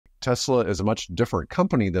Tesla is a much different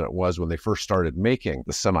company than it was when they first started making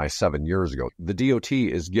the Semi 7 years ago. The DOT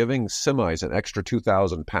is giving semis an extra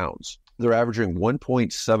 2,000 pounds. They're averaging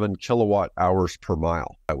 1.7 kilowatt hours per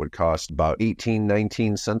mile. That would cost about 18,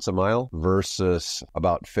 19 cents a mile versus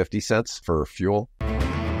about 50 cents for fuel.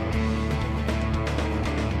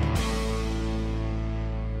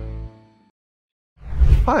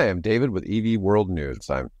 Hi, I'm David with EV World News.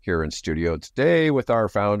 I'm here in studio today with our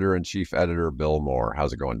founder and chief editor, Bill Moore.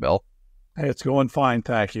 How's it going, Bill? Hey, it's going fine,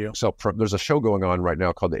 thank you. So there's a show going on right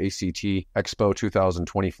now called the ACT Expo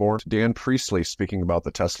 2024. Dan Priestley speaking about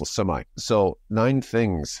the Tesla Semi. So 9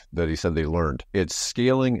 things that he said they learned. It's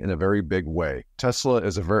scaling in a very big way. Tesla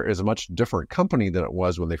is a much different company than it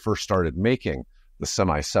was when they first started making the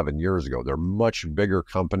Semi 7 years ago. They're a much bigger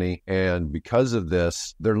company, and because of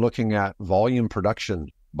this, they're looking at volume production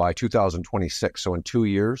by 2026. So in 2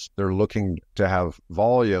 years, they're looking to have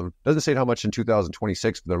volume. Doesn't say how much in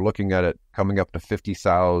 2026, but they're looking at it coming up to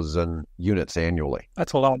 50,000 units annually.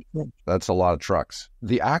 That's a lot. That's a lot of trucks.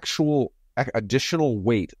 The actual additional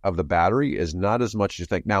weight of the battery is not as much as you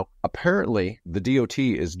think. Now, apparently, the DOT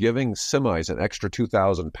is giving semis an extra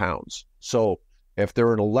 2,000 pounds. So if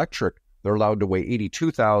they're an electric, they're allowed to weigh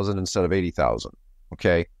 82,000 instead of 80,000.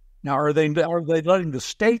 Okay. Now, are they letting the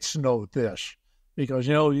states know this? Because,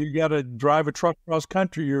 you got to drive a truck cross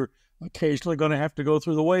country. You're occasionally going to have to go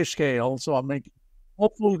through the weigh scale. So,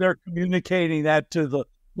 hopefully they're communicating that to the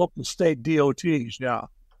local state DOTs. Yeah.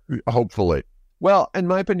 Hopefully. Well, in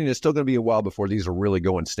my opinion, it's still going to be a while before these are really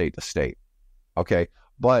going state to state. Okay.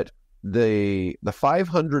 But the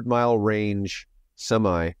 500-mile range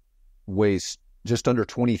semi weighs just under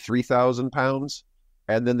 23,000 pounds.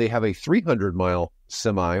 And then they have a 300-mile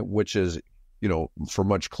semi, which is, for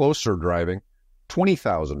much closer driving,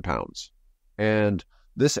 20,000 pounds. And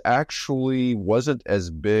this actually wasn't as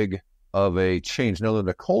big of a change. Now, the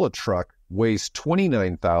Nikola truck weighs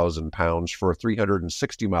 29,000 pounds for a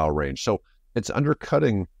 360-mile range. So it's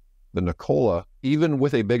undercutting the Nikola, even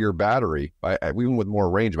with a bigger battery, even with more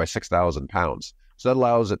range, by 6,000 pounds. So that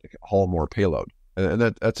allows it to haul more payload. And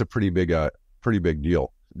that's a pretty big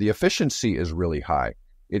deal. The efficiency is really high.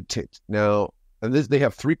 They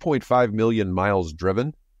have 3.5 million miles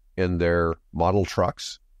driven in their model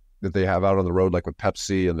trucks that they have out on the road, like with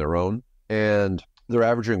Pepsi and their own. And they're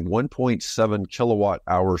averaging 1.7 kilowatt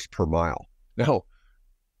hours per mile. Now,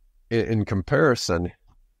 in comparison,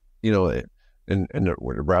 in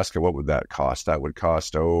Nebraska, what would that cost? That would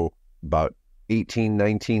cost, about 18,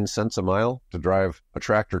 19 cents a mile to drive a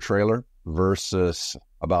tractor trailer versus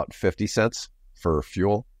about 50 cents for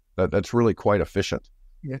fuel. That's really quite efficient.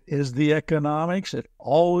 It is the economics. It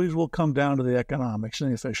always will come down to the economics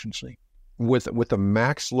and the efficiency. With a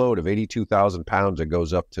max load of 82,000 pounds, it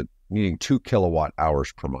goes up to needing 2 kilowatt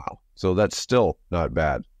hours per mile. So that's still not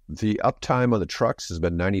bad. The uptime on the trucks has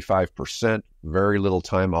been 95%, very little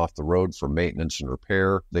time off the road for maintenance and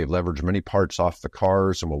repair. They've leveraged many parts off the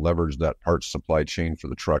cars and will leverage that parts supply chain for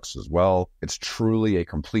the trucks as well. It's truly a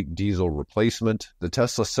complete diesel replacement. The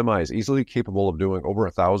Tesla Semi is easily capable of doing over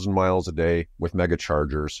 1,000 miles a day with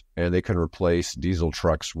Megachargers, and they can replace diesel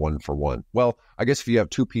trucks one for one. Well, I guess if you have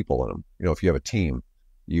 2 people in them, if you have a team,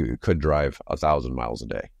 you could drive 1,000 miles a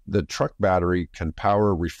day. The truck battery can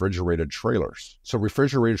power refrigerated trailers. So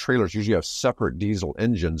refrigerated trailers usually have separate diesel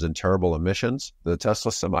engines and terrible emissions. The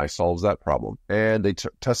Tesla Semi solves that problem. And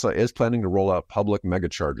Tesla is planning to roll out public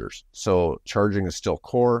Megachargers. So charging is still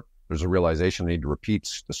core. There's a realization they need to repeat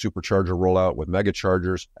the supercharger rollout with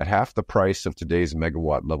Megachargers at half the price of today's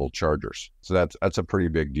megawatt level chargers. So that's a pretty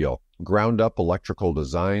big deal. Ground up electrical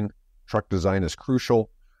design. Truck design is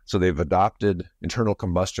crucial. So they've adopted internal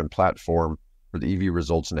combustion platform for the EV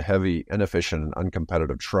results in a heavy, inefficient, and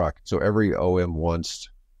uncompetitive truck. So every OEM wants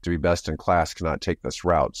to be best in class cannot take this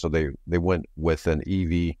route. So they went with an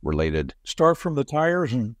EV related. Start from the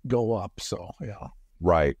tires and go up. So, yeah.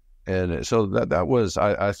 Right. And so that was,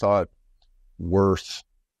 I thought, worth,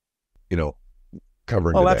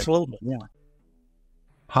 covering today. Absolutely. Yeah.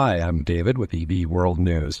 Hi, I'm David with EV World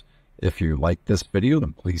News. If you like this video,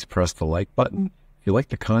 then please press the like button. If you like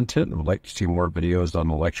the content and would like to see more videos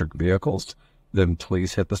on electric vehicles, then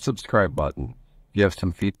please hit the subscribe button. If you have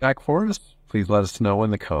some feedback for us, please let us know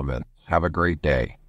in the comments. Have a great day.